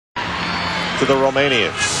to the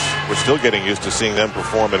Romanians. We're still getting used to seeing them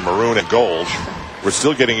perform in maroon and gold. We're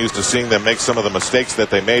still getting used to seeing them make some of the mistakes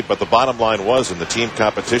that they made, but the bottom line was in the team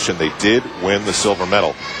competition, they did win the silver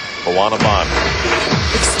medal. Oana.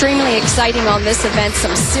 Extremely exciting on this event.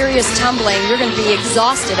 Some serious tumbling. You're going to be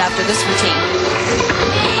exhausted after this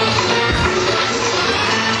routine.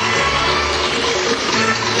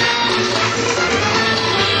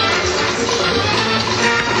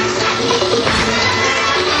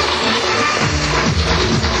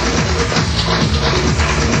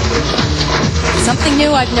 Something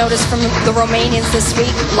new I've noticed from the Romanians this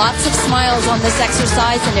week. Lots of smiles on this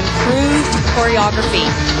exercise and improved choreography.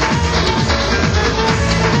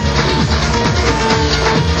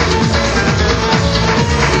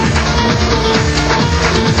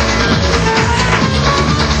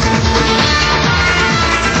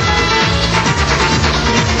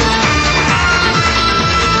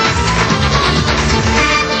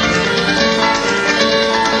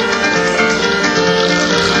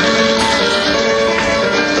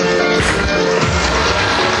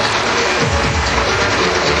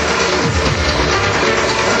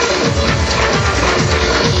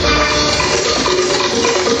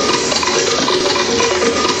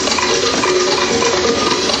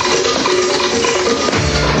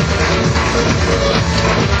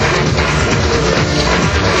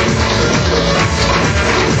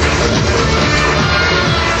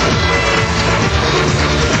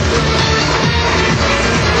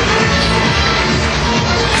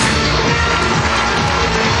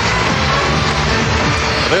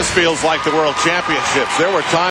 This feels like the World Championships. There were times